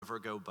never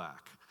go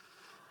back.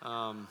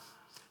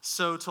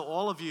 So to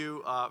all of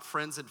you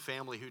friends and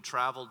family who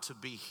traveled to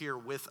be here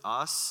with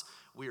us,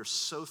 we are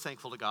so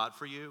thankful to God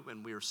for you,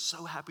 and we are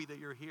so happy that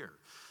you're here.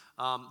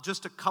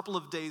 Just a couple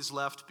of days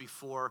left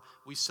before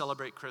we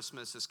celebrate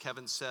Christmas. As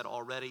Kevin said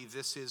already,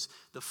 this is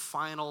the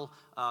final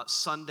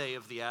Sunday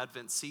of the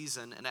Advent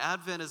season, and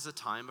Advent is a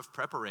time of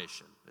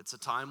preparation. It's a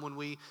time when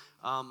we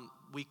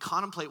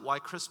contemplate why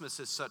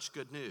Christmas is such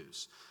good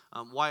news,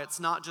 why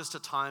it's not just a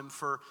time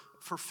for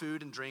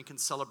food and drink and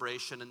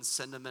celebration and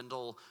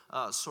sentimental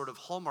sort of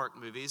Hallmark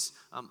movies.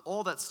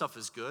 All that stuff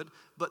is good,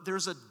 but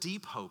there's a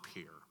deep hope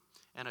here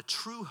and a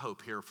true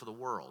hope here for the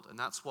world, and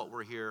that's what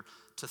we're here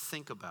to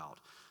think about.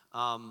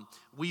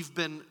 We've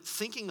been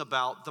thinking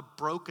about the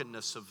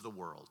brokenness of the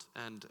world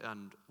and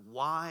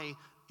why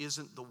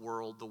isn't the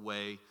world the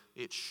way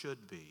it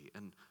should be?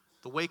 And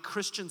the way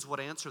Christians would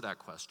answer that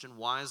question,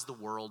 why is the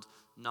world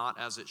not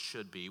as it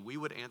should be? We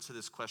would answer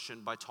this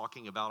question by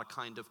talking about a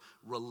kind of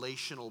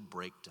relational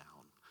breakdown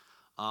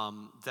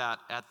that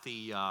at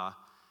the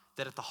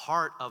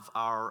heart of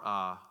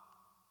our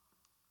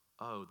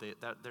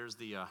there's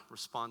the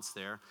response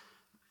there.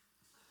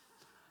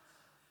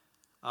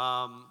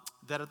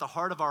 That at the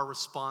heart of our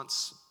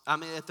response,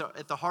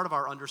 at the heart of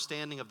our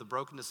understanding of the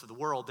brokenness of the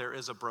world, there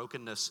is a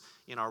brokenness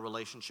in our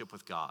relationship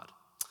with God.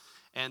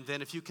 And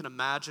then if you can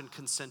imagine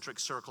concentric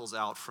circles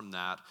out from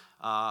that,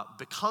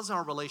 because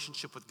our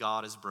relationship with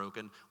God is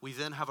broken, we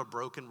then have a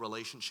broken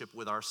relationship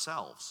with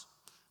ourselves.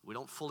 We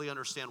don't fully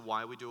understand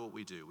why we do what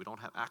we do. We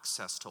don't have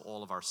access to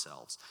all of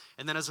ourselves.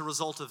 And then as a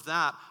result of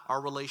that, our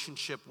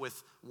relationship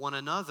with one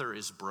another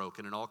is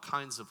broken in all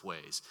kinds of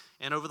ways.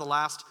 And over the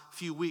last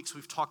few weeks,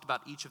 we've talked about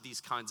each of these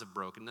kinds of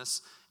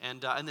brokenness.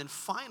 And then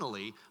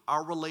finally,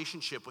 our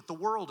relationship with the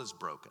world is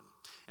broken.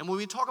 And when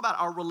we talk about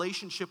our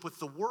relationship with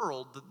the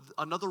world,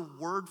 another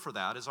word for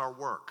that is our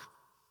work.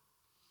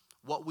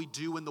 What we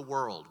do in the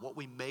world, what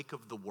we make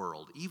of the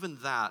world, even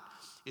that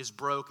is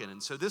broken.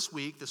 And so this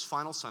week, this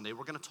final Sunday,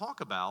 we're going to talk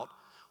about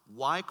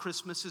why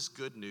Christmas is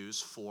good news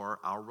for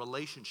our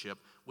relationship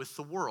with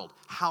the world,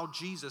 how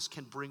Jesus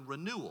can bring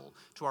renewal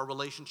to our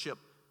relationship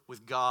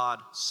with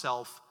God,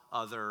 self,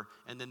 other,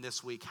 and then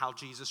this week, how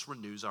Jesus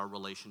renews our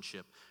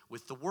relationship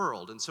with the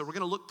world. And so we're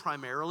going to look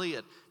primarily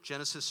at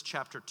Genesis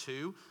chapter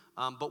 2,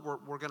 but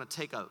we're going to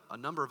take a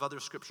number of other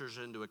scriptures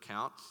into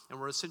account, and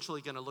we're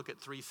essentially going to look at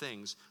three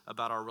things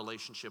about our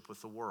relationship with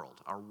the world,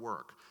 our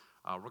work.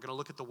 We're going to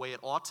look at the way it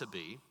ought to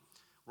be,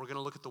 we're going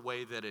to look at the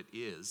way that it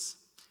is,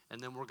 and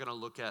then we're going to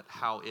look at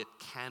how it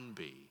can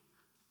be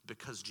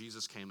because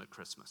Jesus came at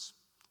Christmas.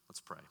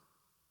 Let's pray.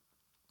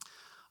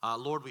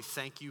 Lord, we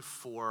thank you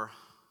for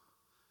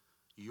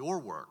your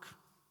work.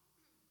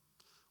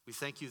 We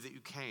thank you that you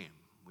came.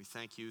 We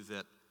thank you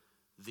that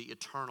the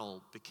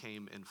eternal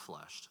became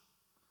enfleshed.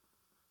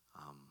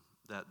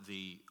 That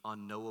the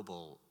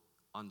unknowable,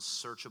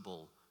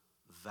 unsearchable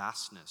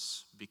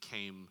vastness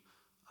became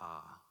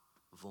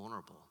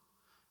vulnerable.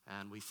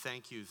 And we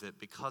thank you that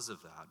because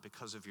of that,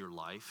 because of your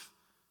life,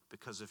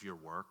 because of your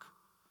work,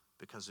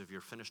 because of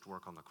your finished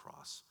work on the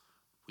cross,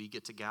 we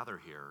get to gather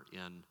here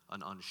in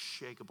an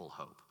unshakable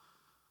hope,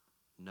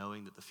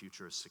 knowing that the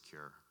future is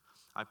secure.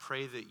 I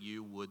pray that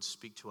you would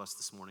speak to us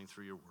this morning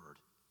through your word.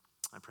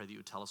 I pray that you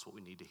would tell us what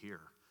we need to hear.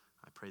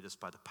 I pray this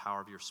by the power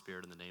of your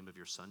Spirit in the name of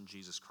your Son,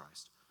 Jesus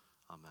Christ.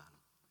 Amen.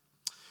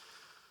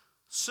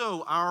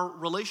 So our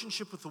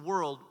relationship with the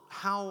world,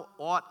 how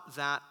ought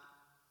that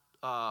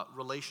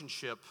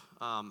relationship,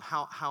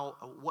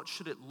 what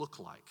should it look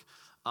like?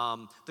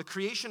 The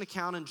creation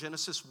account in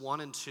Genesis 1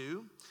 and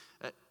 2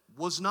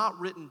 was not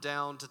written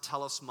down to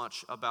tell us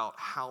much about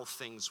how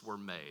things were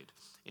made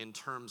in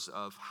terms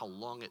of how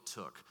long it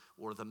took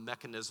or the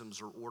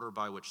mechanisms or order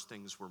by which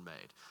things were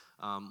made.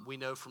 We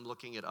know from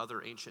looking at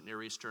other ancient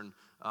Near Eastern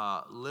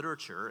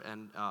literature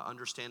and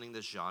understanding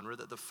this genre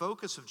that the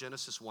focus of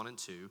Genesis 1 and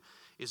 2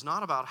 is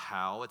not about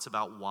how, it's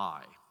about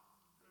why.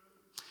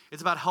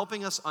 It's about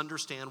helping us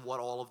understand what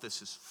all of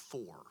this is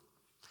for.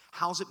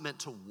 How's it meant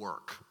to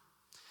work?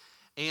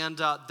 And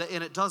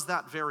it does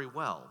that very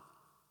well.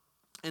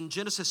 In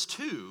Genesis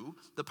 2,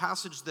 the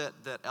passage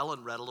that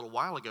Ellen read a little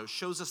while ago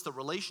shows us the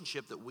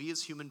relationship that we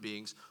as human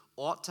beings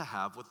ought to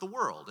have with the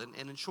world.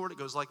 And in short, it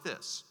goes like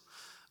this.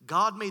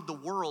 God made the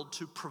world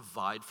to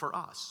provide for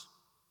us.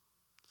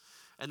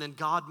 And then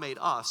God made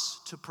us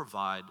to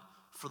provide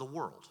for the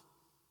world.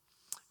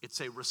 It's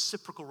a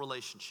reciprocal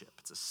relationship.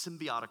 It's a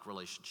symbiotic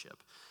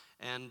relationship.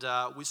 And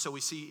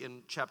we see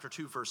in chapter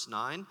 2, verse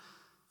 9,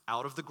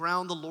 out of the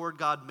ground the Lord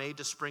God made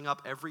to spring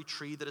up every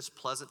tree that is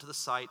pleasant to the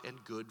sight and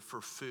good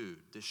for food.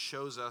 This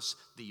shows us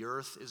the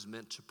earth is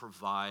meant to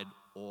provide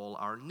all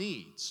our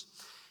needs.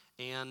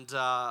 And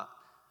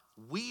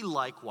we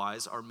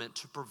likewise are meant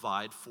to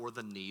provide for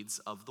the needs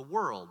of the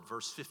world.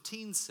 Verse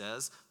 15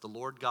 says, the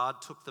Lord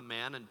God took the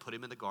man and put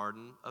him in the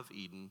Garden of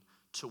Eden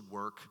to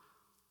work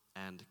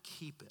and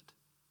keep it.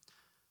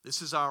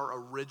 This is our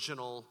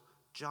original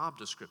job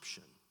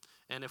description.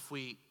 And if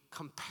we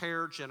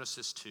compare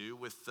Genesis 2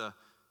 with the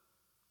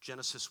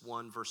Genesis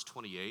 1, verse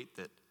 28,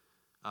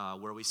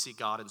 where we see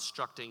God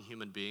instructing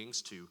human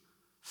beings to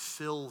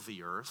fill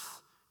the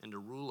earth and to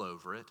rule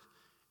over it,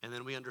 and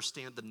then we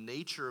understand the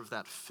nature of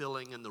that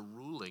filling and the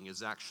ruling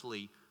is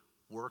actually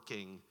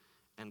working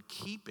and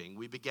keeping,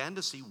 we began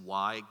to see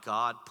why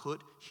God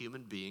put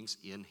human beings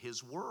in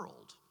his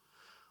world.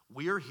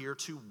 We are here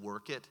to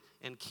work it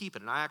and keep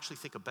it. And I actually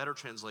think a better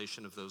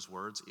translation of those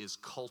words is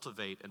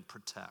cultivate and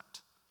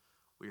protect.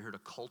 We're here to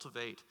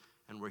cultivate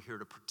and we're here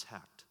to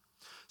protect.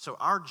 So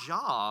our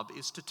job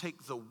is to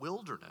take the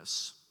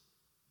wilderness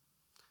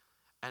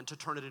and to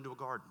turn it into a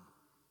garden.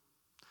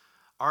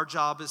 Our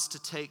job is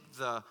to take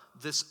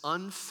this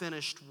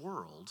unfinished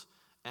world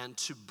and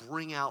to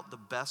bring out the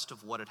best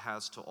of what it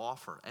has to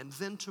offer, and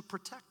then to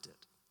protect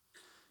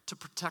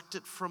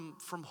it from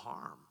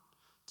harm,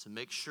 to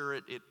make sure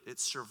it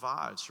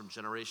survives from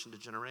generation to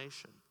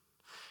generation.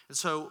 And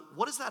so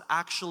what does that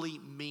actually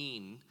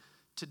mean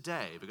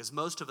today? Because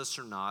most of us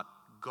are not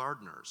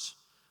gardeners.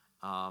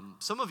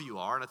 Some of you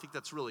are, and I think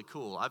that's really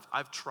cool.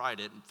 I've tried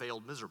it and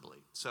failed miserably.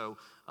 So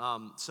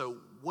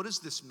what does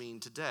this mean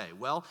today?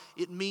 Well,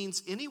 it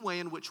means any way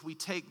in which we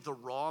take the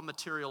raw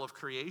material of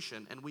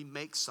creation and we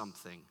make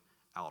something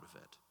out of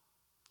it.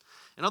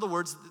 In other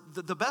words,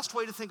 the best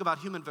way to think about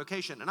human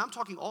vocation, and I'm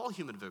talking all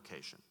human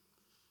vocation,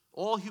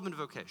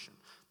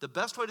 the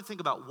best way to think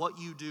about what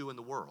you do in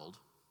the world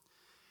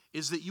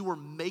is that you are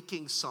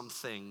making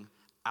something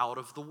out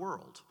of the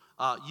world.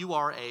 You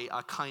are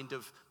a kind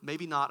of,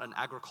 maybe not an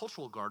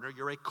agricultural gardener,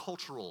 you're a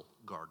cultural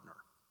gardener.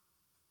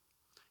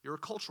 You're a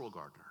cultural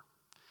gardener.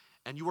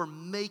 And you are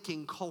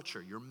making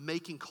culture. You're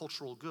making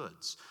cultural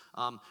goods.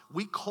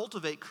 We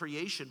cultivate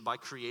creation by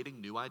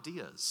creating new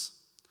ideas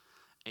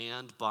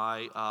and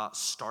by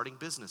starting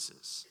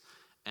businesses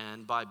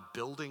and by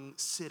building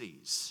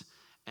cities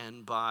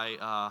and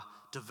by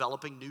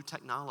developing new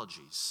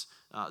technologies.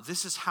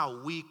 This is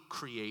how we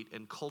create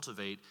and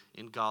cultivate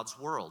in God's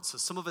world. So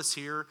some of us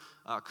here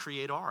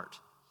create art.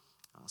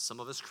 Some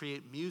of us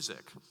create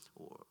music,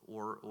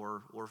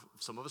 or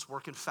some of us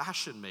work in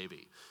fashion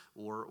maybe,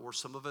 or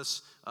some of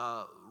us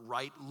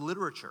write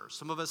literature.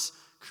 Some of us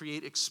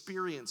create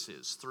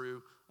experiences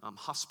through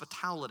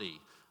hospitality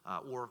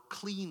or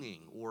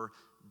cleaning or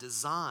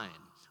design.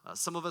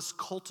 Some of us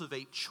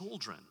cultivate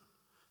children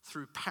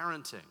through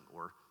parenting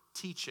or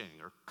teaching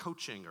or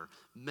coaching or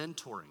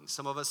mentoring.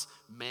 Some of us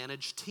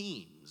manage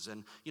teams,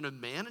 and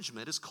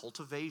management is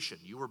cultivation.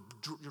 You're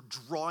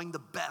drawing the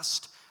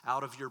best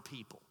out of your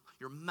people.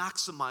 You're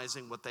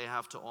maximizing what they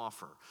have to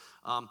offer.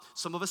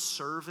 Some of us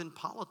serve in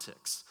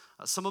politics.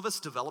 Some of us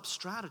develop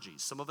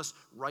strategies. Some of us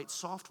write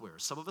software.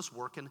 Some of us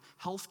work in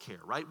healthcare,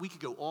 right? We could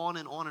go on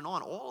and on and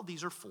on. All of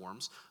these are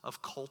forms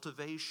of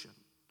cultivation.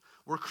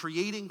 We're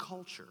creating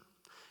culture.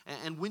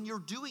 And when you're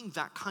doing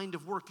that kind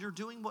of work, you're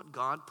doing what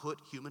God put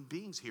human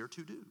beings here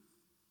to do.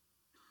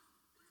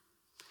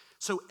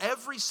 So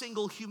every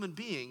single human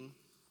being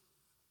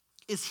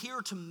is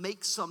here to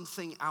make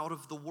something out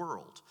of the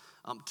world,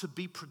 to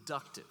be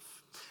productive.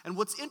 And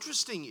what's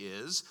interesting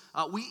is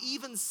we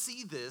even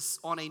see this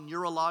on a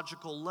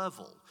neurological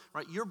level,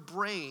 right? Your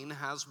brain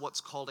has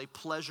what's called a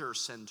pleasure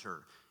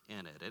center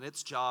in it, and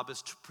its job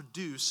is to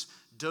produce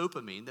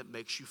dopamine that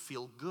makes you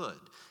feel good.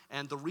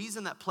 And the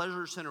reason that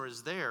pleasure center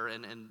is there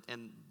and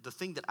the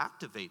thing that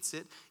activates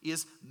it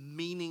is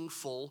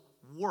meaningful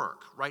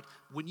work, right?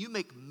 When you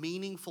make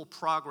meaningful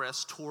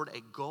progress toward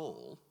a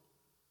goal,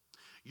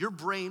 your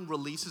brain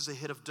releases a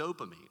hit of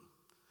dopamine.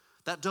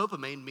 That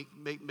dopamine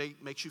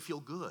makes you feel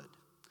good.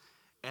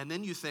 And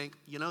then you think,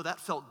 that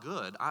felt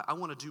good. I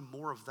want to do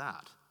more of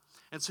that.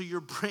 And so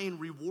your brain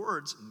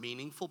rewards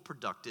meaningful,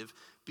 productive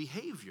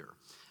behavior.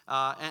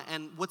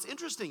 And what's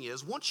interesting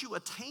is once you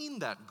attain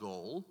that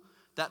goal,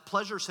 that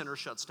pleasure center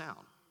shuts down.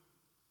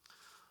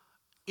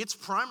 Its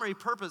primary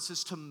purpose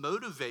is to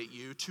motivate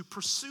you to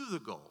pursue the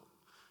goal.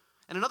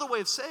 And another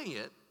way of saying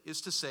it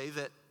is to say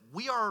that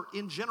we are,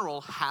 in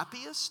general,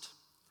 happiest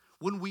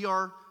when we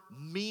are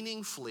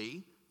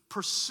meaningfully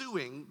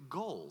pursuing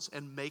goals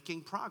and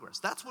making progress.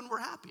 That's when we're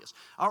happiest.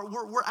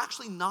 We're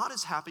actually not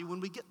as happy when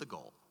we get the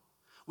goal.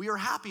 We are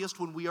happiest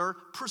when we are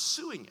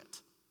pursuing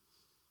it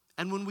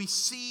and when we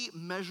see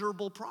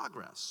measurable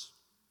progress.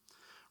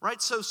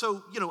 Right? So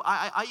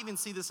I even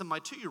see this in my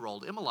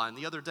 2-year-old, Emmeline.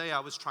 The other day I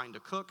was trying to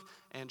cook,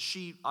 and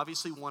she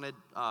obviously wanted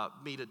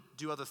me to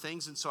do other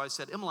things, and so I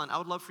said, Emmeline, I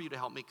would love for you to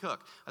help me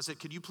cook. I said,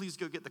 could you please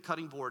go get the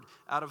cutting board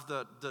out of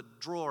the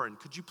drawer, and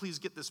could you please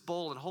get this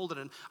bowl and hold it?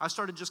 And I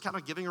started just kind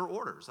of giving her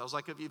orders. I was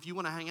like, if you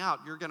want to hang out,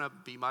 you're going to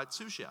be my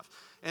sous chef.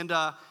 And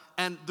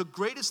the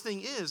greatest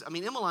thing is,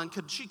 Emmeline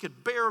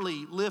could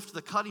barely lift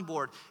the cutting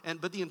board,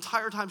 but the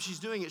entire time she's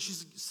doing it,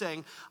 she's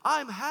saying,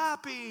 I'm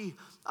happy,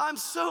 I'm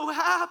so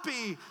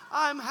happy,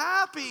 I'm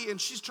happy,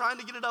 and she's trying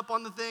to get it up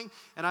on the thing,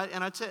 and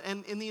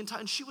in the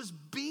entire, she was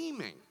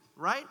beaming,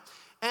 right?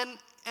 And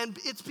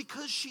it's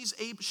because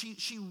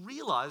she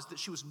realized that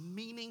she was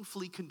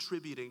meaningfully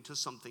contributing to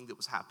something that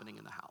was happening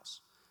in the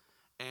house.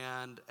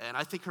 And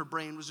I think her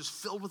brain was just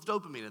filled with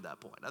dopamine at that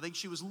point. I think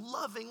she was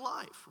loving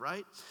life,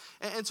 right?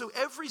 And so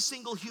every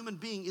single human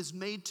being is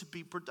made to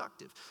be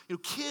productive.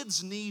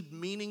 Kids need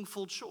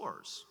meaningful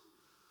chores.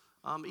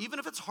 even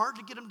if it's hard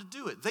to get them to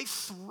do it. They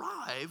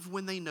thrive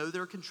when they know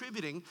they're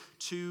contributing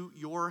to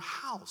your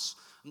house.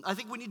 I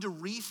think we need to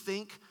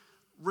rethink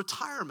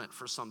retirement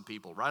for some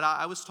people, right?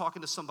 I was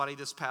talking to somebody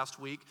this past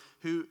week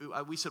who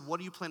we said, what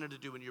are you planning to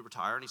do when you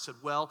retire? And he said,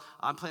 well,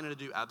 I'm planning to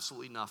do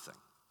absolutely nothing.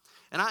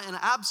 And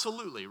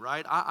absolutely,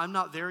 right? I'm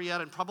not there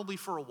yet, and probably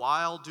for a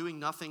while doing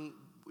nothing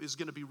is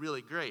going to be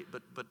really great.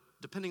 But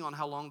depending on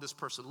how long this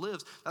person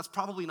lives, that's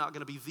probably not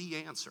going to be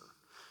the answer,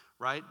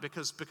 right?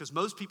 Because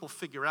most people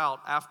figure out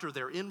after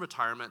they're in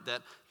retirement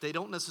that they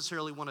don't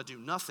necessarily want to do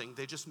nothing.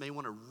 They just may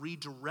want to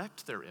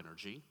redirect their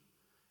energy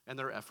and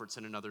their efforts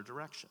in another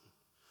direction.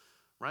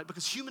 Right?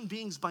 Because human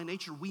beings by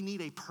nature, we need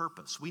a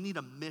purpose. We need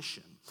a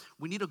mission.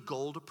 We need a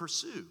goal to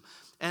pursue.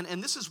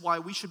 And this is why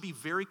we should be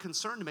very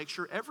concerned to make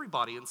sure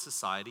everybody in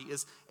society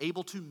is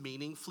able to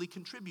meaningfully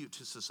contribute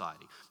to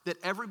society. That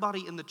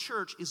everybody in the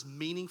church is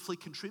meaningfully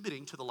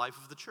contributing to the life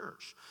of the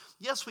church.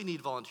 Yes, we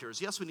need volunteers.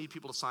 Yes, we need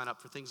people to sign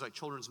up for things like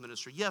children's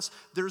ministry. Yes,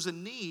 there's a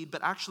need,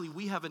 but actually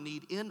we have a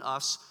need in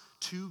us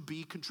to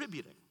be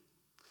contributing.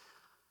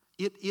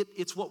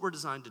 It's what we're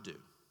designed to do.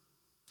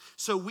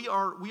 So we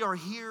are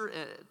here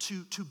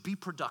to be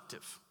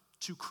productive,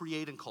 to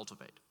create and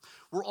cultivate.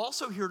 We're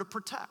also here to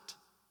protect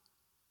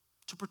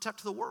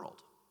the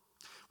world,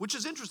 which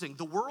is interesting.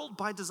 The world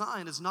by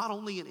design is not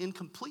only an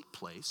incomplete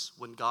place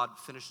when God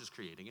finishes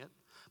creating it,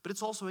 but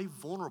it's also a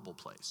vulnerable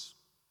place.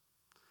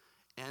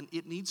 And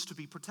it needs to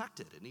be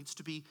protected. It needs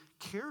to be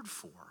cared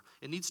for.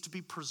 It needs to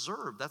be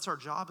preserved. That's our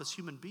job as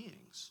human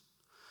beings.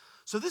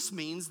 So this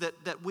means that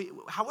we,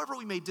 however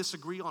we may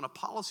disagree on a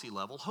policy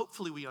level,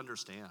 hopefully we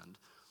understand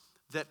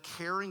that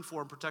caring for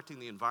and protecting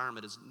the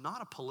environment is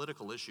not a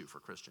political issue for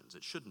Christians.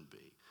 It shouldn't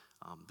be.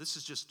 This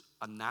is just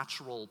a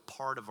natural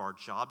part of our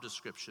job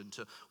description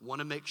to want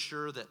to make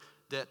sure that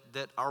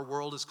our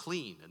world is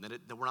clean and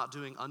that we're not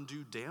doing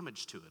undue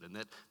damage to it and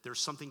that there's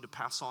something to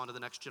pass on to the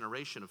next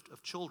generation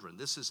of children.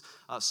 This is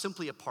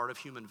simply a part of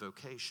human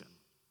vocation.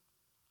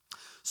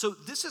 So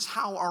this is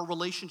how our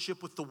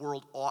relationship with the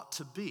world ought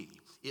to be.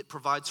 It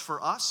provides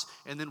for us,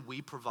 and then we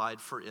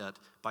provide for it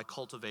by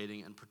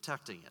cultivating and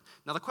protecting it.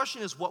 Now the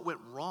question is, what went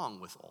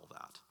wrong with all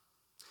that?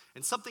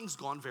 And something's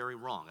gone very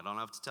wrong. I don't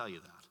have to tell you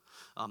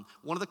that.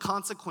 One of the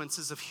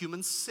consequences of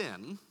human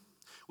sin,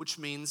 which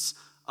means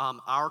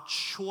our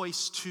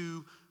choice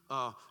to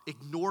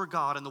ignore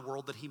God and the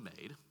world that He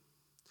made,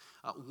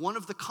 one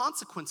of the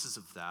consequences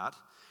of that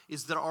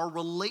is that our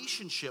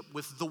relationship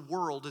with the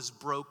world is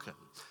broken.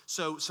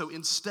 So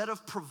instead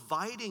of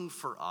providing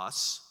for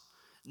us,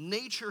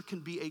 nature can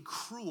be a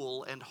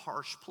cruel and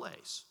harsh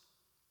place.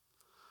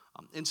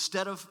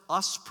 Instead of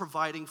us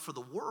providing for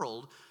the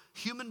world,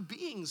 human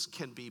beings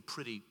can be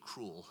pretty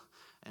cruel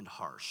and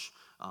harsh.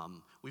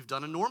 We've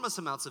done enormous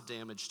amounts of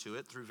damage to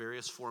it through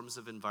various forms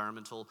of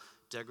environmental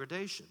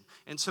degradation.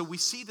 And so we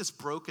see this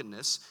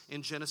brokenness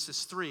in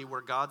Genesis 3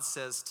 where God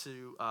says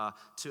to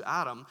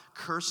Adam,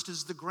 "Cursed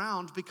is the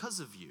ground because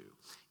of you.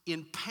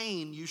 In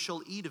pain you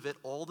shall eat of it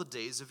all the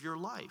days of your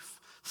life.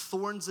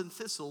 Thorns and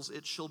thistles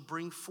it shall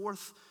bring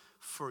forth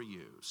for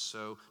you."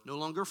 So no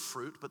longer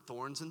fruit, but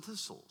thorns and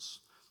thistles.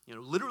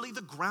 Literally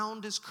the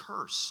ground is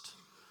cursed.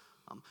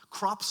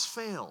 Crops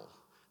fail.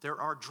 There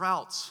are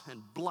droughts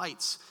and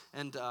blights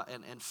and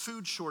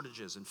food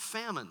shortages and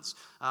famines.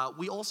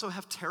 We also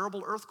have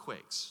terrible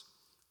earthquakes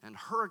and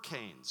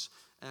hurricanes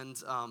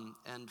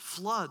and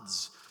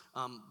floods.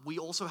 We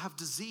also have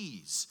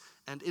disease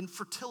and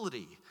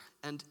infertility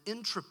and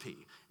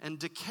entropy and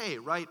decay,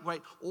 right?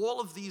 All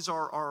of these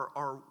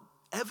are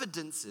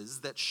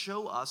evidences that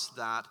show us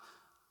that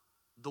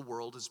the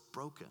world is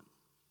broken,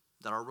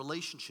 that our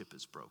relationship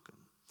is broken.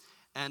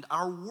 And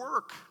our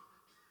work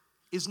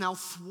is now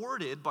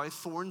thwarted by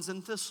thorns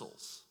and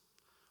thistles.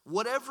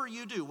 Whatever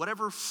you do,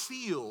 whatever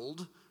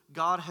field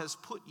God has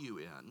put you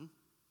in,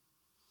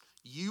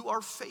 you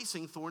are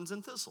facing thorns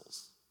and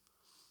thistles.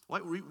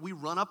 Right? We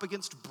run up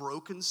against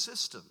broken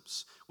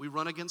systems. We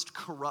run against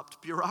corrupt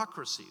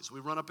bureaucracies. We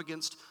run up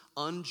against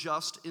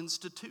unjust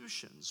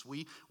institutions.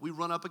 We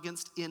run up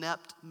against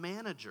inept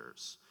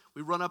managers.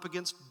 We run up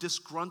against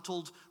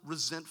disgruntled,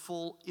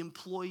 resentful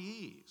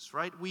employees,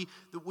 right?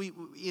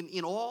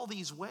 In all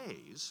these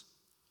ways,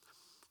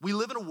 we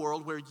live in a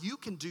world where you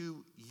can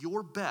do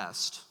your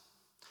best,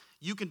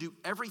 you can do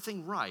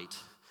everything right,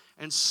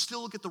 and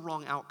still get the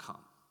wrong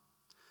outcome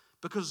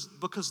because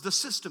the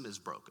system is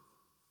broken.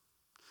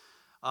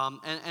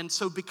 And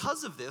so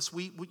because of this,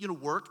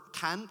 work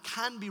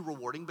can be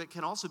rewarding, but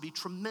can also be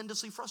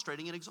tremendously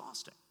frustrating and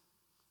exhausting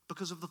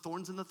because of the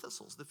thorns and the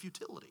thistles, the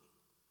futility.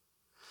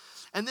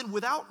 And then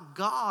without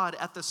God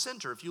at the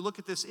center, if you look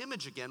at this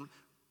image again,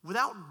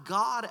 without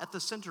God at the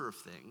center of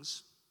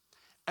things,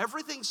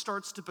 everything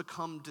starts to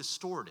become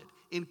distorted,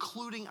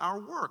 including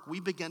our work. We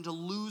begin to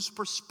lose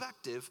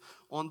perspective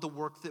on the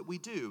work that we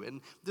do.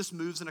 And this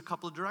moves in a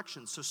couple of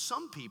directions. So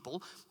some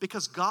people,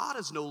 because God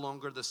is no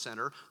longer the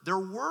center, their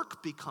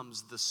work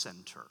becomes the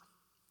center.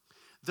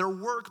 Their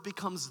work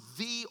becomes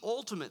the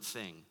ultimate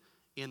thing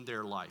in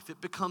their life. It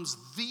becomes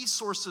the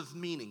source of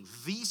meaning,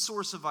 the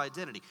source of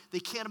identity. They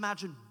can't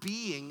imagine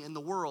being in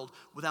the world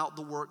without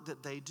the work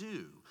that they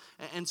do.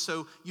 And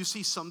so you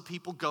see some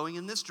people going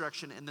in this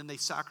direction, and then they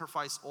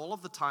sacrifice all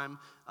of the time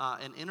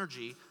and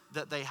energy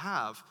that they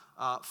have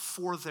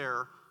for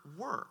their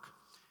work.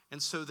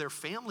 And so their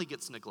family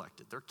gets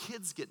neglected, their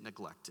kids get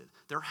neglected,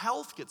 their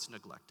health gets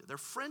neglected, their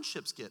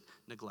friendships get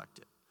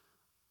neglected,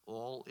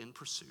 all in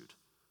pursuit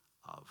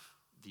of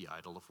the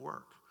idol of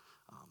work.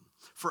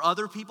 For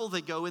other people,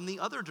 they go in the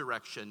other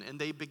direction, and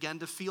they begin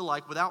to feel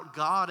like without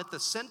God at the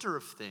center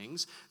of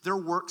things, their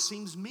work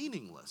seems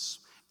meaningless.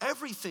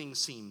 Everything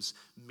seems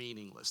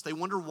meaningless. They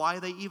wonder why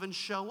they even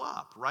show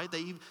up, right?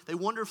 They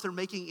wonder if they're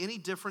making any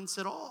difference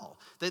at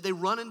all. They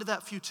run into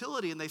that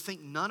futility, and they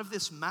think none of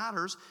this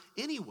matters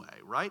anyway,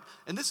 right?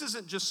 And this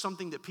isn't just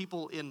something that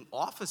people in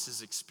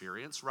offices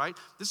experience, right?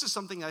 This is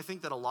something I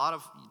think that a lot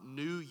of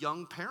new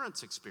young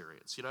parents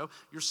experience. You know,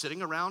 you're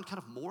sitting around kind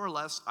of more or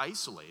less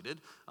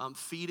isolated,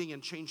 feeding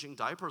and changing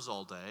diapers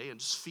all day, and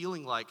just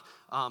feeling like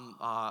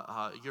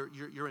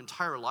your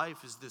entire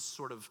life is this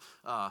sort of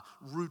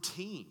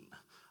routine.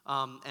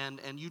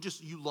 And you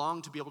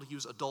long to be able to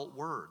use adult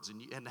words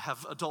and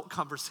have adult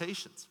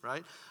conversations,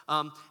 right?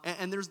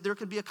 And there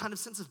can be a kind of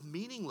sense of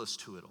meaningless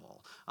to it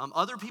all.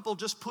 Other people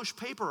just push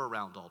paper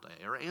around all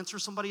day, or answer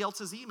somebody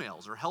else's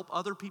emails, or help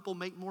other people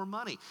make more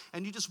money.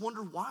 And you just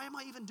wonder, why am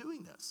I even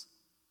doing this?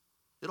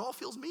 It all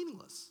feels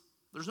meaningless.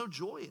 There's no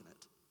joy in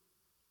it.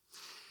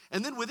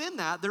 And then within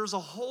that, there's a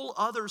whole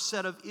other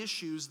set of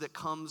issues that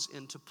comes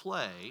into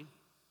play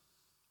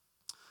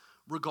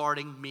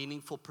regarding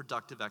meaningful,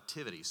 productive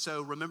activity.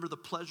 So remember the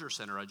pleasure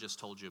center I just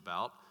told you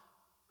about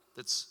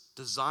that's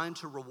designed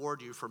to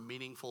reward you for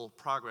meaningful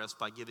progress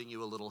by giving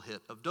you a little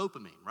hit of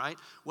dopamine, right?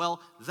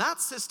 Well, that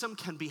system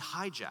can be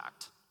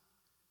hijacked.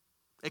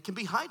 It can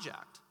be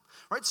hijacked,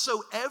 right?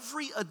 So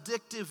every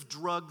addictive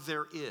drug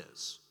there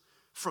is,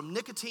 from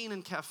nicotine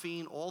and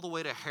caffeine all the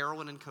way to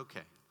heroin and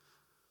cocaine,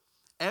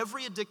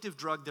 every addictive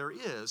drug there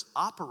is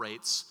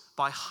operates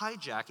by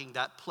hijacking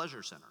that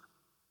pleasure center.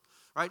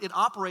 Right? It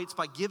operates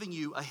by giving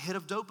you a hit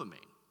of dopamine.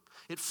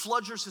 It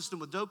floods your system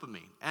with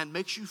dopamine and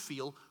makes you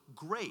feel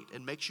great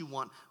and makes you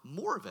want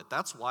more of it.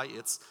 That's why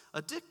it's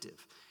addictive.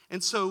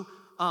 And so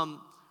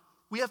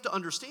we have to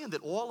understand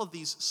that all of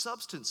these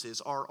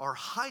substances are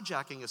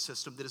hijacking a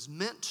system that is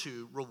meant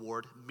to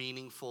reward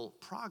meaningful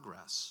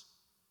progress.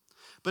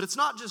 But it's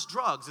not just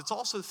drugs. It's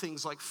also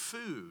things like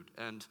food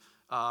and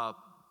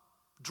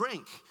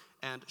drink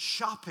and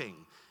shopping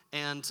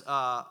and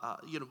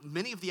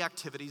many of the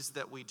activities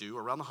that we do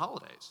around the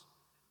holidays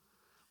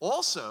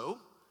also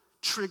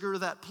trigger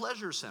that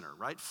pleasure center,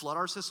 right? Flood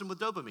our system with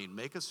dopamine,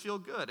 make us feel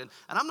good. And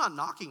I'm not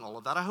knocking all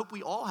of that. I hope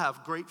we all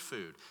have great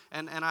food.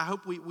 And I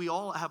hope we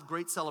all have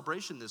great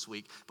celebration this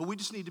week. But we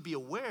just need to be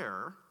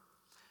aware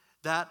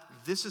that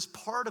this is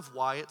part of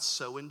why it's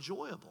so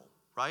enjoyable,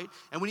 right?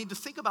 And we need to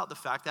think about the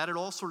fact that it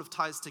all sort of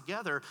ties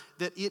together,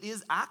 that it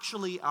is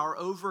actually our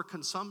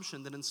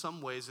overconsumption that in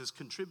some ways is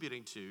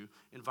contributing to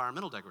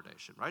environmental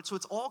degradation, right? So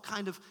it's all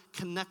kind of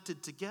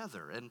connected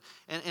together.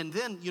 And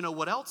then, you know,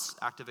 what else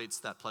activates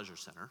that pleasure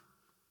center?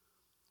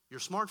 Your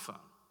smartphone,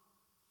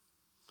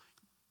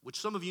 which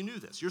some of you knew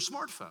this, your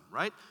smartphone,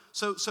 right?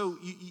 So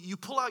you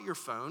pull out your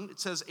phone. It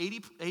says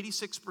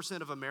 86%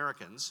 of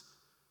Americans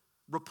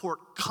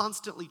report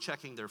constantly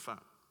checking their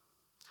phone.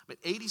 But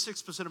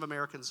 86% of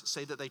Americans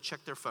say that they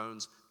check their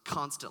phones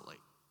constantly.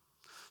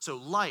 So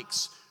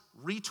likes,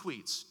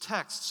 retweets,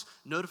 texts,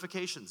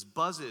 notifications,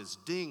 buzzes,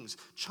 dings,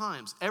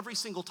 chimes, every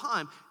single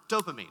time,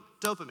 dopamine,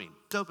 dopamine,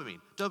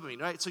 dopamine,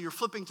 dopamine, right? So you're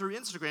flipping through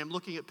Instagram,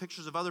 looking at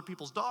pictures of other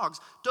people's dogs,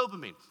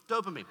 dopamine,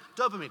 dopamine,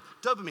 dopamine,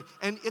 dopamine.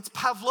 And it's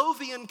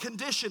Pavlovian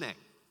conditioning,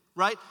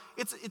 right?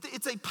 It's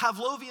a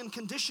Pavlovian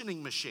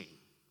conditioning machine,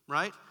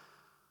 right?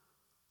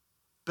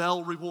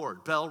 Bell,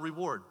 reward, bell,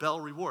 reward, bell,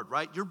 reward,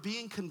 right? You're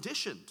being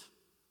conditioned.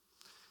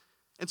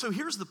 And so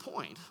here's the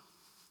point.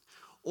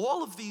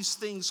 All of these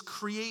things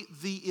create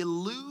the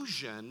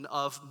illusion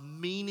of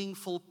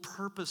meaningful,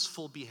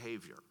 purposeful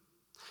behavior.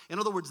 In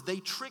other words, they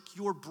trick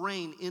your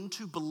brain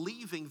into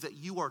believing that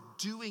you are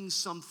doing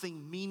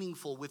something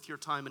meaningful with your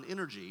time and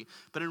energy,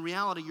 but in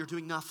reality, you're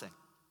doing nothing.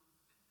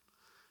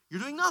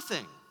 You're doing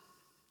nothing.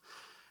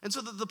 And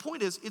so the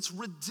point is, it's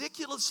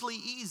ridiculously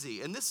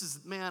easy, and this is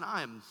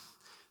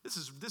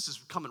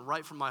coming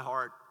right from my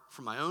heart,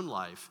 from my own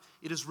life.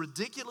 It is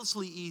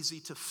ridiculously easy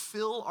to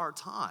fill our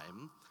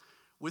time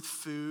with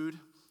food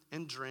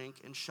and drink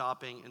and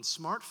shopping and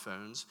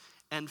smartphones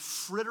and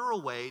fritter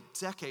away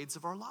decades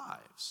of our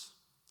lives.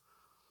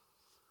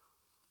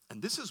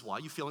 And this is why,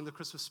 you feeling the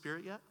Christmas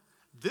spirit yet?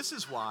 This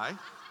is why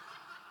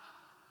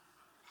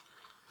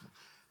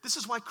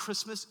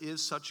Christmas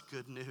is such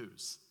good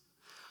news.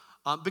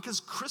 Because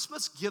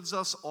Christmas gives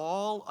us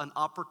all an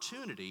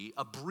opportunity,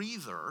 a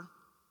breather,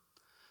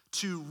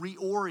 to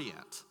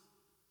reorient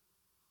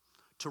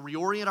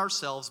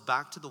ourselves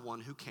back to the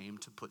one who came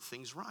to put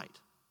things right.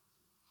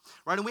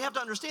 Right? And we have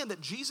to understand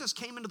that Jesus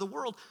came into the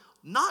world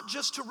not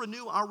just to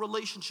renew our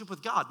relationship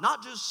with God,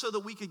 not just so that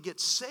we could get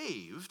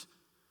saved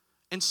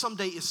and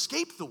someday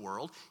escape the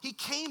world. He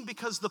came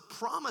because the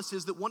promise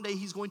is that one day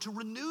he's going to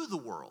renew the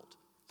world.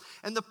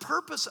 And the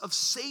purpose of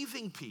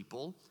saving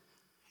people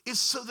is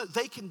so that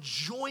they can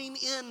join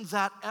in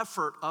that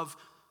effort of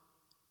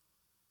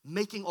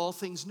making all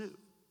things new.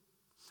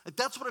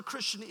 That's what a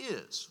Christian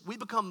is. We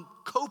become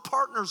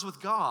co-partners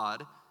with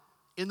God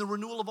in the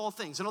renewal of all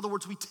things. In other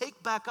words, we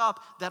take back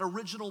up that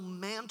original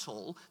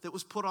mantle that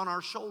was put on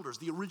our shoulders,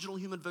 the original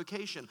human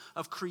vocation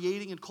of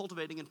creating and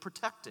cultivating and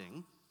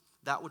protecting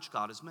that which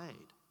God has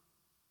made.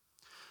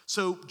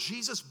 So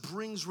Jesus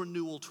brings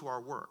renewal to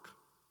our work.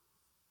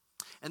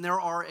 And there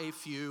are a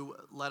few,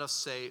 let us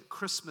say,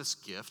 Christmas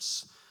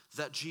gifts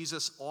that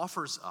Jesus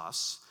offers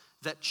us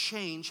that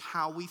change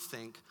how we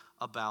think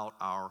about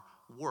our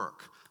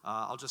work.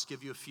 I'll just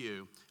give you a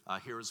few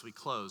here as we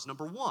close.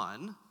 Number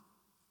one,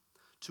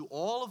 to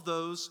all of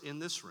those in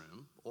this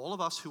room, all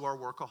of us who are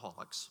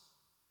workaholics,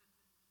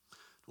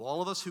 to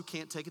all of us who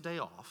can't take a day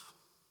off,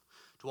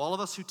 to all of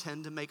us who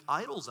tend to make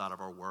idols out of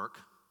our work,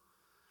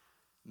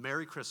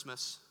 Merry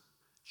Christmas.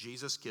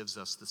 Jesus gives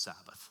us the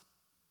Sabbath.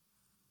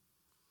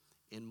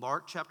 In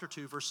Mark chapter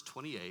 2, verse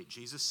 28,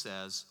 Jesus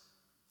says,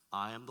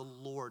 I am the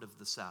Lord of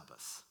the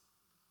Sabbath.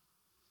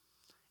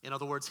 In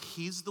other words,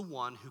 he's the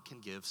one who can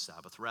give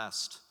Sabbath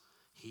rest.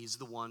 He's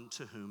the one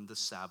to whom the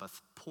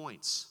Sabbath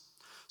points.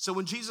 So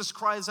when Jesus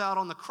cries out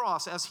on the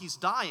cross as he's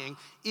dying,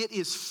 it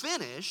is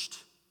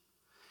finished,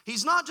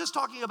 he's not just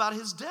talking about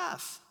his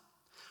death.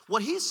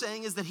 What he's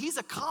saying is that he's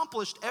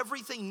accomplished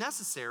everything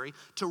necessary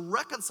to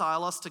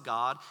reconcile us to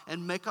God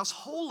and make us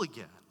whole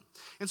again.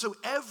 And so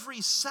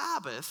every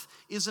Sabbath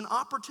is an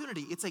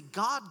opportunity. It's a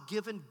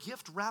God-given,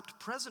 gift-wrapped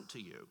present to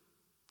you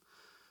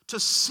to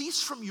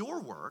cease from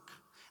your work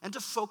and to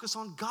focus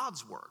on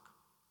God's work.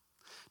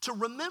 To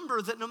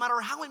remember that no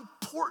matter how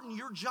important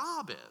your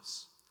job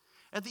is,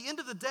 at the end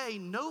of the day,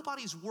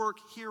 nobody's work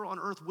here on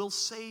earth will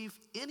save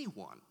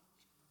anyone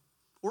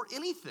or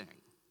anything.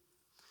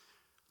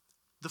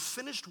 The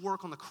finished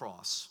work on the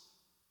cross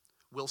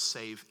will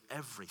save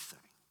everything.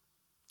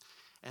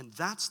 And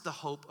that's the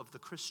hope of the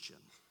Christian,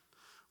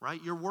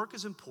 right? Your work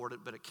is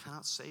important, but it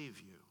cannot save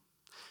you.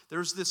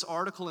 There's this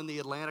article in The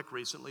Atlantic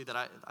recently that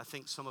I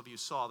think some of you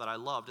saw that I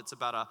loved. It's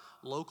about a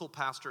local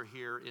pastor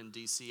here in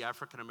D.C.,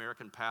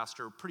 African-American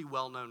pastor, pretty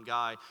well-known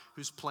guy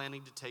who's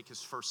planning to take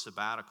his first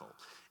sabbatical.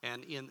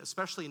 And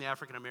especially in the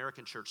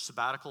African-American church,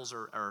 sabbaticals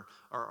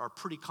are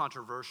pretty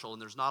controversial,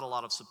 and there's not a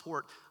lot of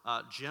support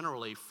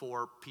generally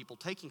for people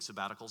taking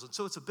sabbaticals. And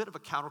so it's a bit of a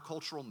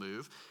countercultural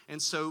move.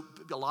 And so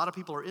a lot of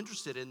people are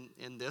interested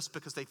in this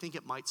because they think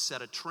it might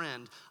set a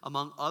trend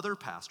among other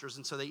pastors.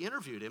 And so they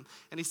interviewed him,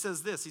 and he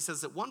says this. He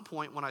says, at one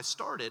point when I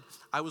started,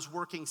 I was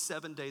working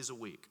 7 days a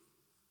week.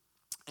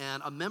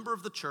 And a member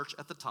of the church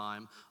at the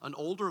time, an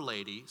older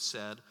lady,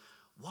 said,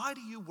 why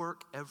do you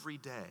work every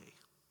day?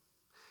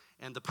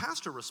 And the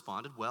pastor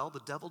responded, well,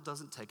 the devil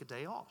doesn't take a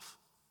day off.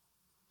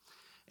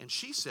 And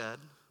she said,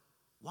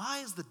 why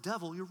is the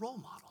devil your role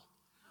model?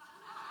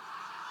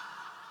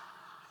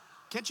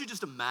 Can't you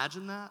just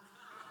imagine that?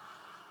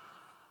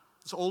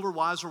 This older,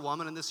 wiser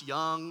woman and this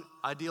young,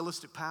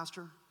 idealistic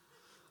pastor.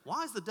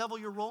 Why is the devil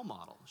your role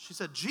model? She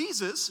said,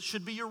 Jesus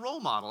should be your role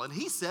model. And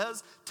he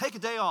says, take a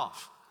day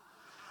off.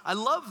 I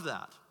love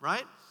that,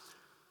 right?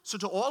 So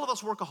to all of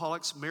us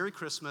workaholics, Merry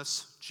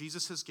Christmas.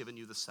 Jesus has given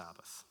you the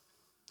Sabbath.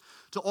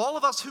 To all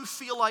of us who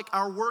feel like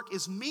our work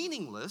is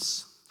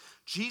meaningless,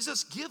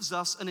 Jesus gives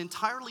us an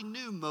entirely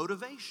new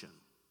motivation.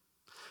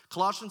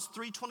 Colossians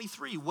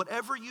 3:23,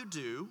 whatever you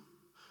do,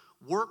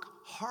 work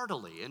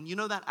heartily. And you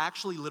know that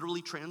actually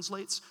literally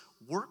translates,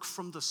 work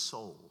from the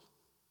soul.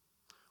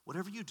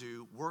 Whatever you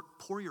do,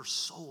 pour your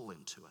soul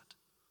into it.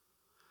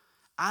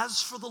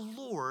 As for the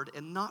Lord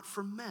and not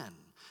for men,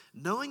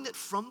 knowing that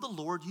from the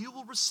Lord you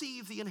will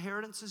receive the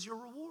inheritance as your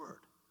reward.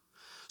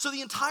 So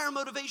the entire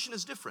motivation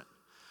is different.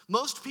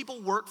 Most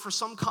people work for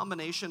some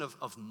combination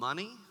of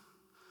money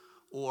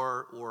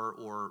or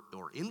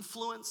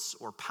influence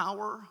or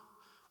power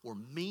or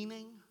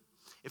meaning.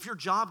 If your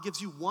job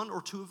gives you one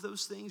or two of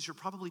those things, you're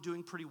probably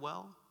doing pretty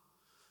well,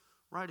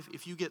 right?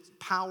 If you get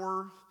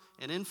power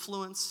and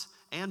influence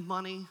and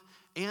money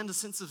and a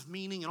sense of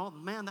meaning and all,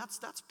 man,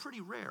 that's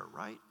pretty rare,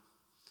 right?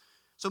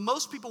 So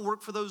most people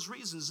work for those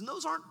reasons, and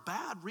those aren't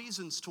bad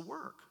reasons to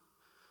work.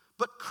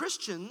 But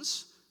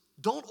Christians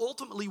don't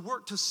ultimately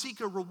work to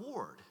seek a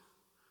reward.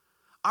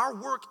 Our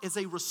work is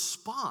a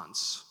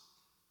response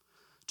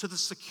to the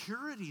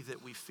security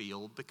that we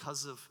feel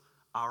because of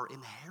our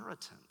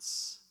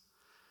inheritance,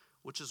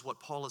 which is what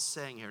Paul is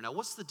saying here. Now,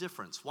 what's the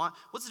difference?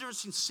 What's the difference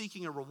between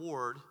seeking a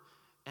reward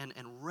and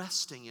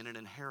resting in an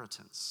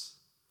inheritance?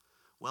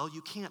 Well,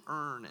 you can't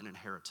earn an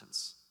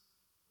inheritance,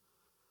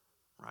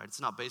 right?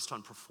 It's not based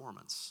on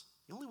performance.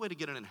 The only way to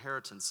get an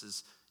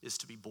inheritance is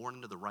to be born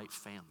into the right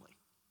family.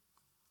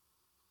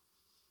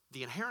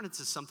 The inheritance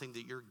is something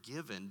that you're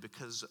given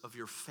because of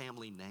your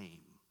family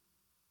name.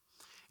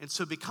 And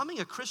so becoming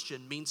a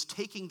Christian means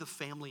taking the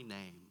family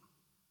name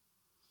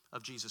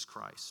of Jesus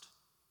Christ.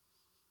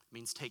 It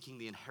means taking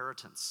the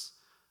inheritance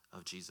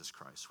of Jesus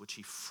Christ, which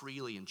he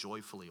freely and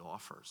joyfully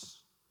offers.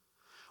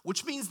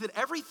 which means that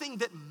everything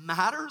that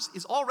matters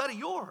is already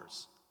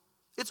yours.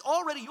 It's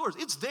already yours.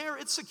 It's there,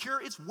 it's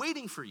secure, it's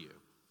waiting for you.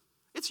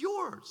 It's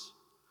yours.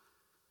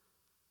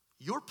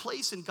 Your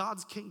place in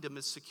God's kingdom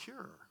is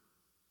secure.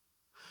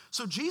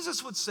 So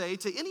Jesus would say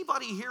to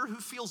anybody here who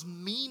feels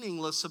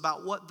meaningless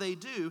about what they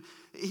do,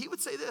 he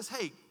would say this,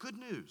 hey, good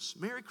news,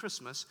 Merry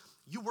Christmas,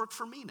 you work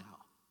for me now.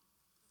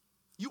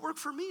 You work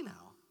for me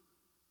now.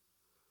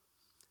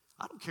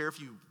 I don't care if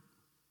you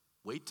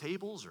wait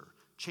tables or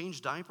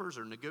change diapers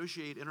or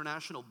negotiate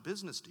international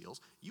business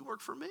deals, you work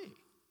for me.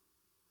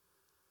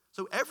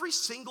 So every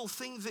single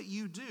thing that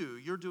you do,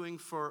 you're doing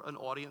for an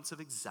audience of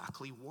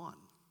exactly one.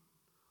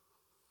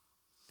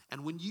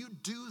 And when you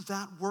do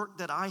that work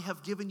that I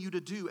have given you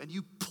to do and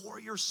you pour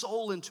your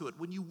soul into it,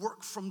 when you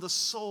work from the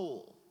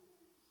soul,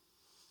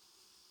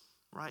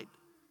 right,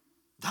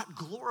 that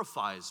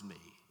glorifies me.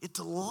 It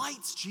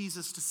delights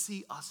Jesus to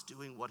see us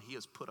doing what he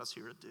has put us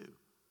here to do.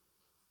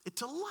 It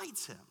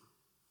delights him.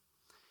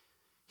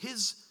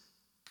 His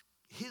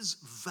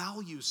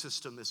value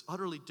system is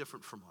utterly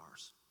different from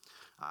ours.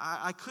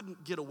 I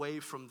couldn't get away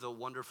from the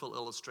wonderful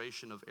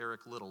illustration of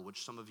Eric Liddell,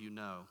 which some of you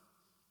know,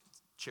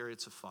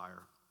 Chariots of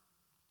Fire.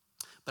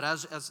 But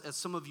as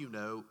some of you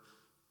know,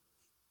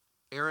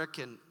 Eric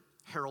and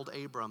Harold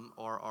Abram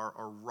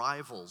are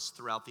rivals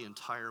throughout the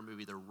entire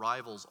movie. They're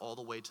rivals all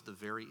the way to the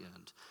very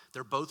end.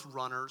 They're both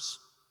runners.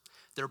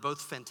 They're both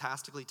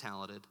fantastically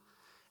talented.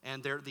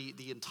 And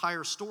the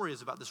entire story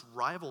is about this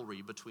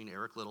rivalry between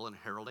Eric Liddell and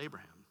Harold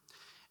Abraham.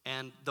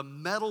 And the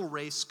medal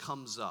race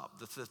comes up,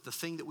 the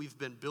thing that we've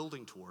been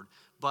building toward.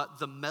 But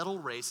the medal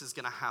race is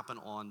going to happen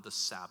on the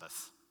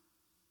Sabbath.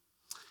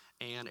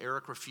 And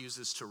Eric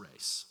refuses to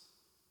race.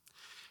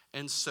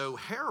 And so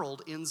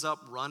Harold ends up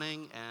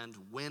running and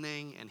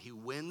winning, and he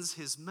wins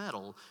his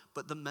medal,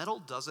 but the medal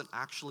doesn't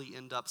actually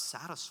end up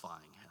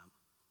satisfying him.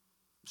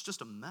 It's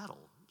just a medal.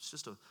 It's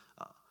just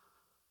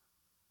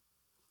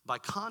By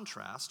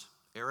contrast,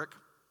 Eric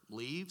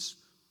leaves.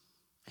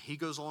 He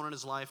goes on in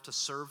his life to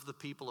serve the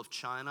people of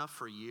China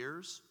for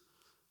years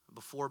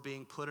before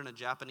being put in a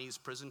Japanese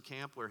prison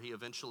camp where he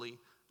eventually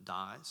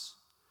dies.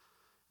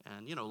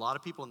 And, a lot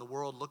of people in the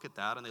world look at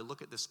that and they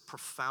look at this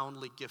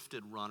profoundly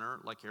gifted runner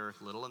like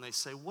Eric Liddell and they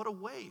say, what a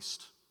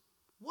waste.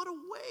 What a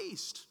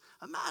waste.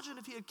 Imagine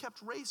if he had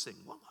kept racing.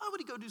 Why would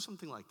he go do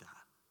something like that?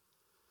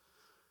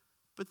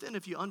 But then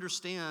if you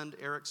understand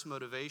Eric's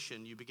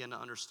motivation, you begin to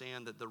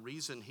understand that the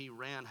reason he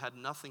ran had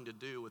nothing to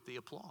do with the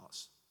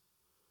applause.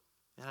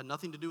 It had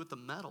nothing to do with the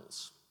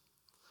medals.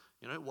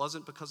 It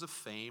wasn't because of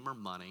fame or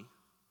money.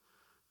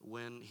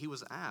 When he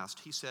was asked,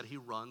 he said he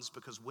runs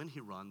because when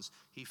he runs,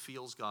 he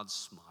feels God's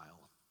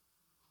smile.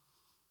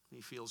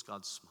 He feels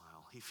God's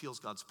smile. He feels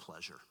God's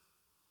pleasure.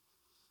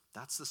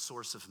 That's the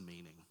source of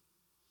meaning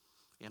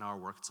in our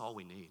work. It's all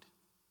we need.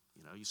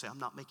 You say, I'm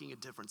not making a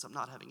difference. I'm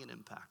not having an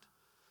impact.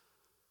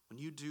 When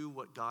you do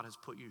what God has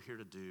put you here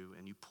to do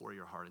and you pour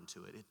your heart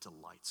into it, it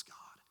delights God.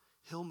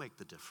 He'll make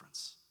the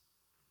difference.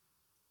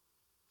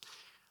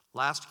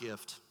 Last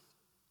gift,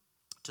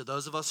 to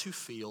those of us who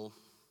feel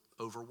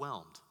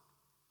overwhelmed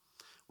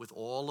with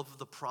all of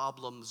the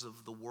problems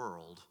of the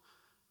world,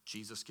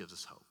 Jesus gives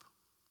us hope.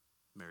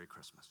 Merry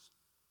Christmas.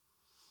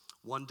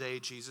 One day,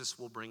 Jesus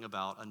will bring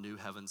about a new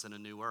heavens and a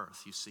new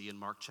earth. You see in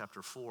Mark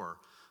chapter 4,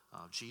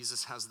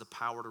 Jesus has the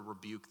power to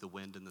rebuke the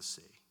wind and the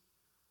sea.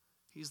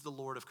 He's the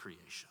Lord of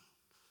creation.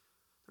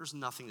 There's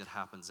nothing that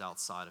happens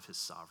outside of his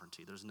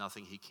sovereignty. There's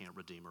nothing he can't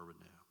redeem or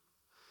renew.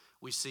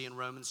 We see in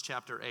Romans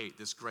chapter 8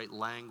 this great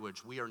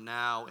language. We are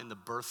now in the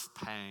birth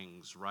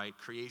pangs, right?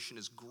 Creation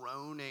is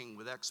groaning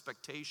with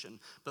expectation,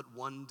 but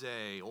one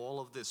day all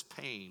of this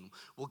pain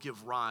will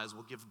give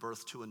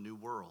birth to a new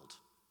world.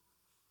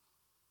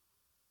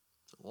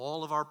 So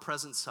all of our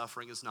present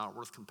suffering is not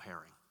worth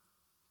comparing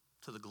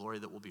to the glory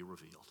that will be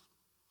revealed.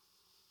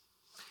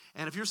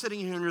 And if you're sitting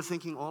here and you're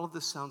thinking, all of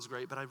this sounds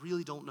great, but I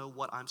really don't know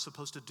what I'm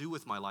supposed to do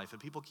with my life, and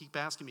people keep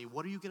asking me,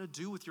 what are you going to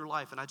do with your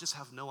life? And I just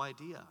have no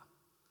idea.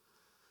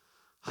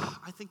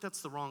 I think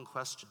that's the wrong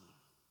question.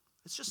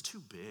 It's just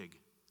too big.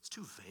 It's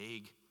too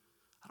vague.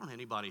 I don't know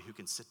anybody who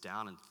can sit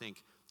down and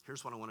think,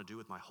 here's what I want to do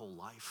with my whole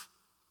life.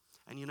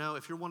 And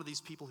if you're one of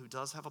these people who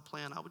does have a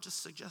plan, I would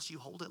just suggest you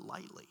hold it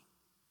lightly.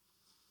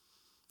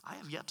 I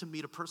have yet to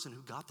meet a person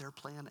who got their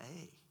plan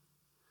A.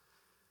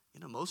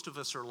 Most of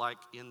us are like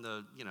in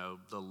the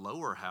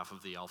lower half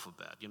of the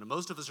alphabet.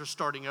 Most of us are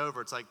starting over.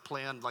 It's like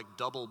plan like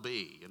double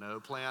B,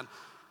 plan,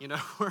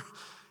 where,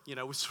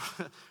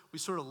 we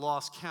sort of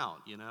lost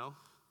count,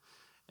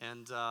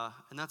 And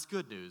that's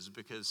good news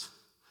because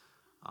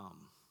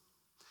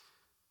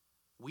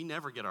we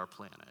never get our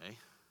plan A.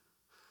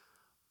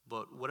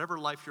 But whatever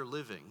life you're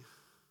living,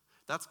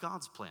 that's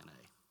God's plan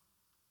A.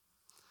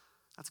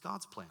 That's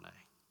God's plan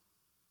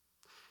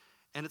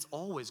A. And it's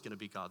always going to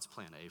be God's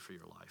plan A for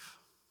your life.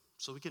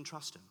 So we can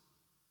trust him.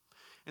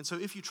 And so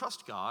if you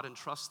trust God and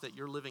trust that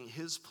you're living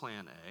his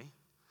plan A,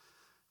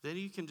 then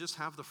you can just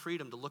have the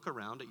freedom to look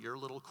around at your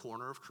little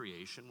corner of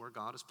creation where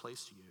God has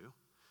placed you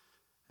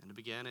and to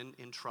begin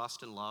in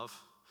trust and love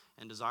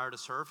and desire to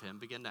serve him,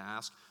 begin to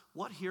ask,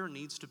 what here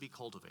needs to be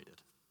cultivated?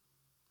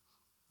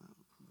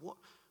 what,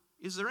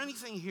 is there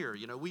anything here?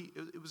 You know,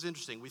 it was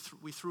interesting.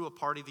 We threw a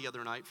party the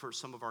other night for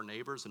some of our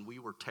neighbors, and we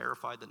were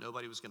terrified that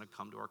nobody was going to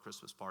come to our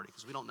Christmas party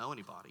because we don't know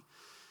anybody.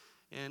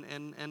 And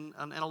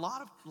a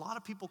lot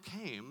of people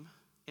came,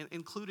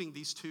 including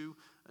these two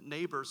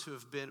neighbors who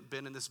have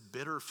been in this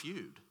bitter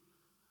feud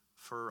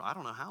for I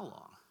don't know how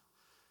long.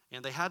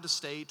 And they had to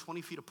stay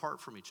 20 feet apart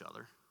from each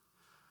other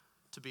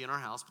to be in our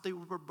house, but they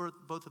were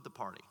both at the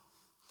party.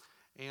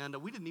 And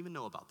we didn't even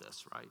know about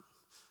this, right?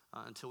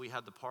 Until we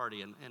had the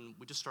party, and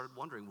we just started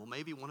wondering, well,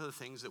 maybe one of the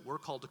things that we're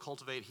called to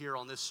cultivate here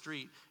on this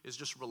street is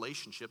just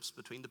relationships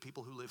between the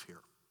people who live here,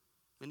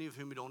 many of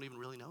whom we don't even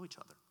really know each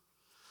other.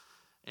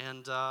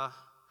 And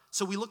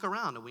so we look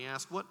around and we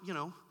ask, what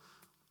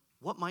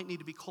might need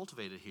to be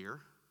cultivated here?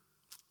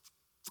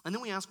 And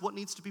then we ask, what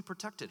needs to be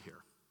protected here?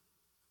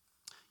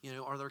 You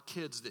know, are there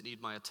kids that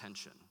need my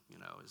attention? You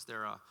know, is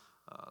there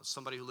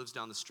somebody who lives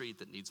down the street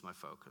that needs my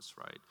focus,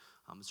 right?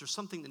 Is there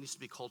something that needs to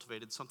be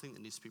cultivated, something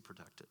that needs to be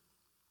protected?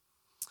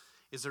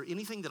 Is there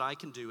anything that I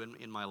can do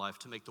in my life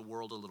to make the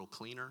world a little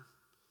cleaner,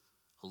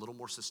 a little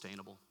more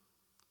sustainable?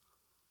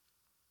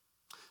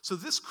 So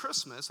this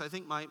Christmas, I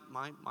think my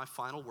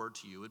final word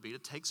to you would be to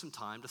take some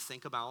time to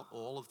think about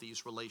all of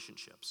these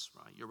relationships,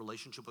 right? Your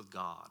relationship with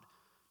God,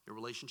 your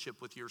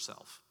relationship with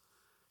yourself,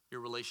 your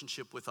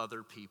relationship with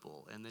other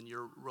people, and then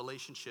your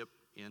relationship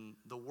in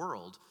the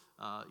world,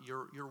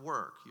 your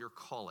work, your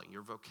calling,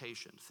 your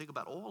vocation. Think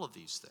about all of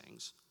these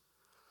things,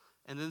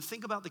 and then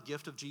think about the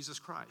gift of Jesus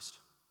Christ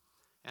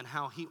and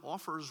how he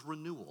offers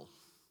renewal.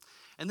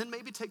 And then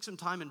maybe take some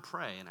time and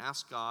pray and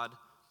ask God,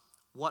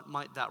 what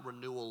might that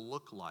renewal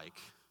look like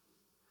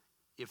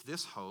if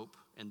this hope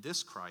and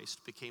this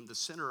Christ became the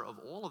center of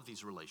all of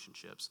these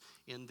relationships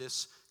in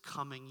this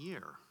coming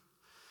year?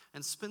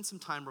 And spend some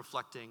time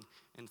reflecting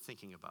and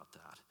thinking about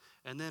that.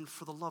 And then,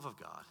 for the love of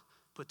God,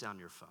 put down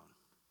your phone.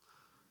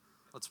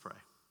 Let's pray.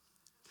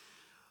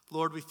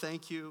 Lord, we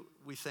thank you.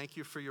 We thank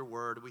you for your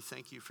word. We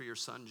thank you for your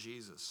son,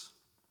 Jesus.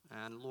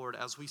 And Lord,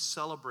 as we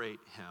celebrate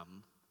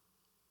him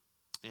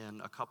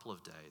in a couple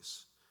of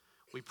days,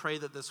 we pray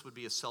that this would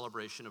be a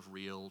celebration of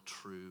real,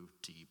 true,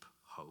 deep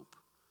hope.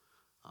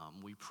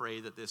 We pray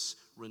that this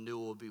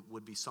renewal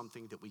would be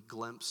something that we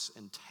glimpse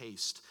and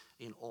taste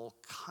in all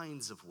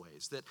kinds of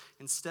ways. That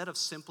instead of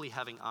simply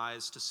having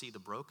eyes to see the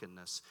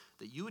brokenness,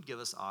 that you would give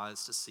us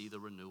eyes to see the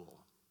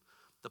renewal.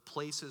 The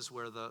places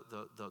where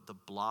the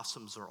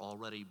blossoms are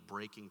already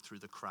breaking through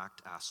the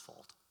cracked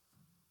asphalt.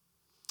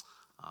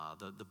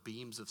 The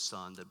beams of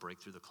sun that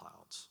break through the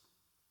clouds.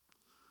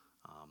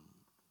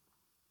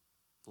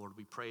 Lord,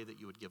 we pray that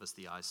you would give us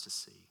the eyes to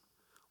see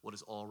what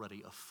is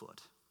already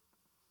afoot,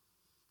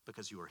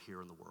 because you are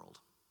here in the world.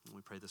 And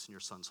we pray this in your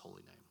son's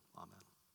holy name. Amen.